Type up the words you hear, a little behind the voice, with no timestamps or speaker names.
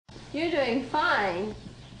You're doing fine.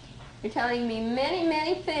 You're telling me many,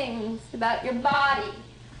 many things about your body,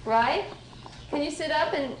 right? Can you sit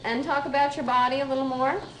up and talk about your body a little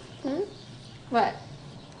more? Hmm? What?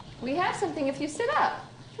 We have something if you sit up.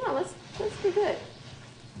 Come on, let's be good.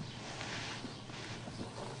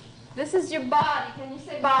 This is your body. Can you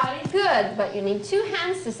say body? Good, but you need two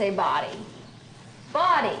hands to say body.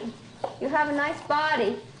 Body. You have a nice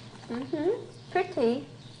body. Mm-hmm. Pretty.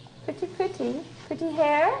 Pretty, pretty. Pretty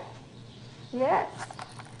hair? Yes.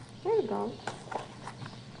 There you go.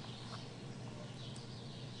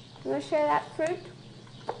 You want to share that fruit?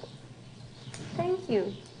 Thank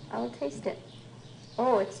you. I will taste it.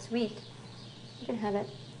 Oh, it's sweet. You can have it.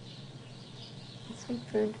 It's sweet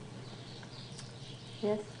fruit.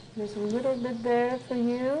 Yes, there's a little bit there for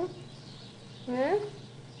you. Here.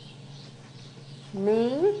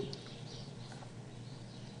 Me.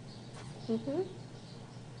 Mm-hmm.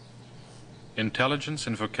 Intelligence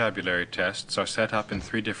and vocabulary tests are set up in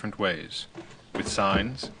 3 different ways, with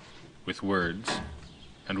signs, with words,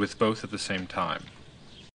 and with both at the same time.